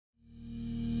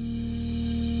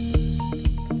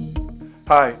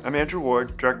Hi, I'm Andrew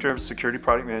Ward, Director of Security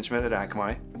Product Management at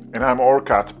Akamai. And I'm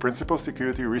Orkat, Principal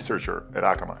Security Researcher at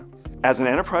Akamai. As an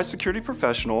enterprise security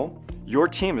professional, your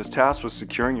team is tasked with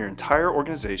securing your entire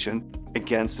organization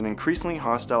against an increasingly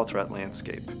hostile threat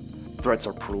landscape. Threats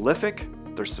are prolific,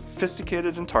 they're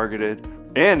sophisticated and targeted,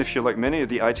 and if you're like many of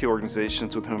the IT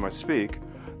organizations with whom I speak,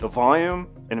 the volume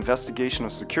and investigation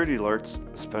of security alerts,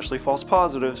 especially false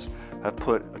positives, have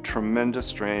put a tremendous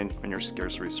strain on your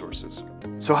scarce resources.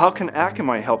 So how can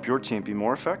Akamai help your team be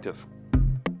more effective?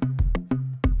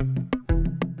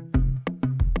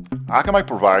 Akamai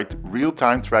provides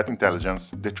real-time threat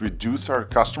intelligence that reduces our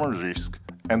customer risk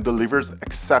and delivers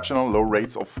exceptional low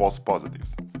rates of false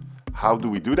positives. How do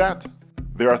we do that?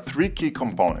 There are three key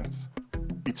components.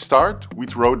 It starts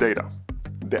with raw data.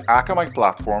 The Akamai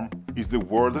platform is the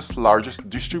world's largest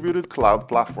distributed cloud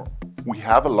platform. We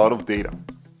have a lot of data.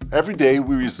 Every day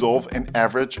we resolve an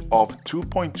average of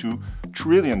 2.2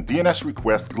 trillion DNS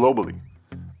requests globally.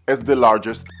 As the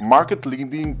largest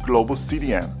market-leading global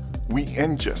CDN, we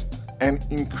ingest an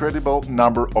incredible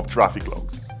number of traffic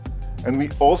logs. And we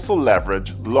also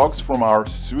leverage logs from our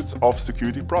suite of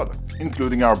security products,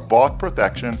 including our bot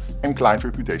protection and client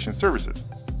reputation services.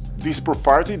 This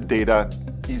proprietary data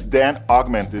is then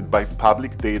augmented by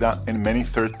public data and many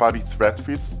third-party threat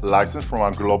feeds licensed from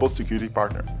our global security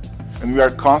partner. And we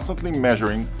are constantly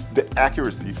measuring the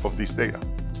accuracy of this data.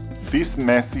 This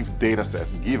massive dataset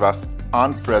gives us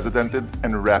unprecedented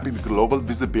and rapid global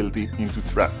visibility into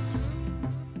threats.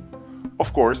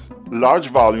 Of course, large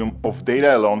volume of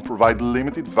data alone provide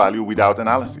limited value without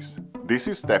analysis. This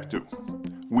is step 2.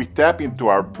 We tap into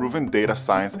our proven data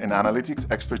science and analytics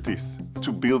expertise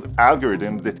to build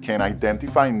algorithms that can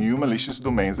identify new malicious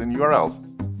domains and URLs.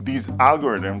 These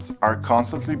algorithms are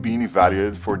constantly being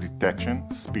evaluated for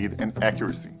detection, speed, and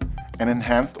accuracy, and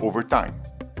enhanced over time.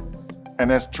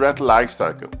 And as threat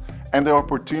lifecycle and the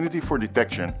opportunity for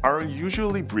detection are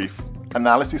usually brief,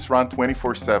 analysis run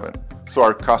 24/7, so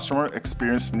our customer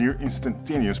experience near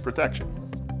instantaneous protection.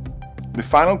 The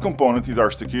final component is our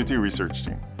security research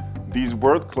team. These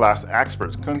world-class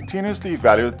experts continuously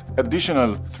evaluate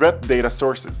additional threat data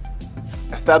sources,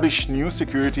 establish new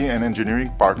security and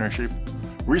engineering partnerships,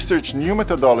 research new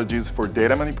methodologies for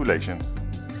data manipulation,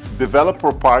 develop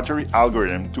proprietary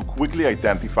algorithms to quickly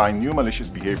identify new malicious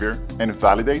behavior, and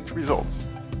validate results.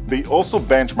 They also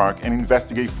benchmark and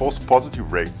investigate false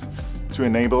positive rates to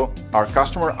enable our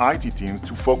customer IT teams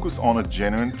to focus on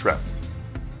genuine threats.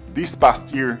 This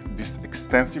past year, this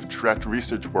extensive threat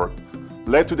research work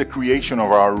led to the creation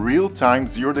of our real-time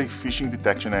zero-day phishing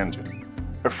detection engine,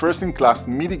 a first-in-class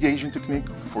mitigation technique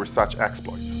for such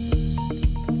exploits.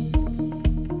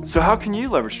 So how can you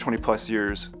leverage 20+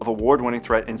 years of award-winning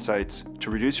threat insights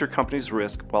to reduce your company's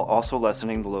risk while also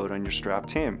lessening the load on your strapped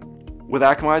team? With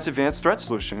Akamai's advanced threat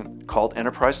solution called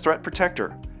Enterprise Threat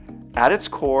Protector. At its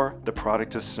core, the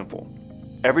product is simple.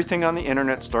 Everything on the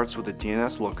internet starts with a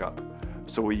DNS lookup.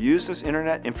 So we use this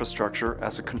internet infrastructure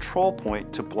as a control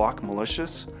point to block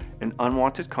malicious and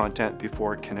unwanted content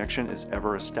before a connection is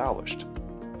ever established.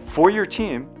 For your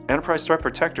team, Enterprise Threat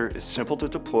Protector is simple to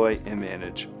deploy and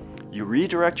manage. You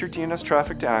redirect your DNS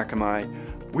traffic to Akamai.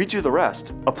 We do the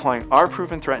rest, applying our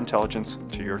proven threat intelligence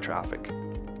to your traffic.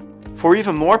 For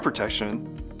even more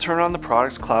protection, turn on the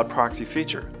product's Cloud Proxy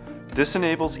feature. This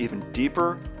enables even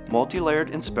deeper,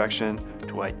 multi-layered inspection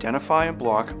to identify and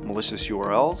block malicious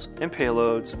URLs and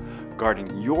payloads,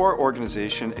 guarding your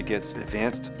organization against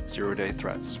advanced zero-day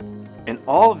threats. And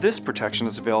all of this protection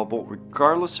is available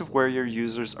regardless of where your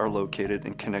users are located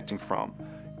and connecting from: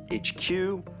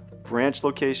 HQ, branch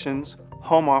locations,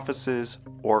 home offices,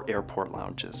 or airport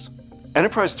lounges.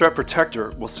 Enterprise Threat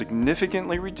Protector will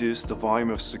significantly reduce the volume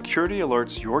of security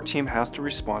alerts your team has to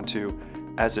respond to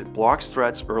as it blocks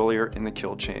threats earlier in the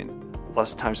kill chain.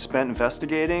 Less time spent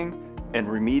investigating and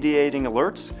remediating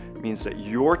alerts means that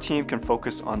your team can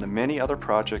focus on the many other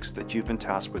projects that you've been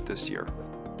tasked with this year.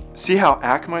 See how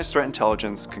Akamai's threat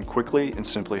intelligence can quickly and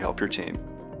simply help your team.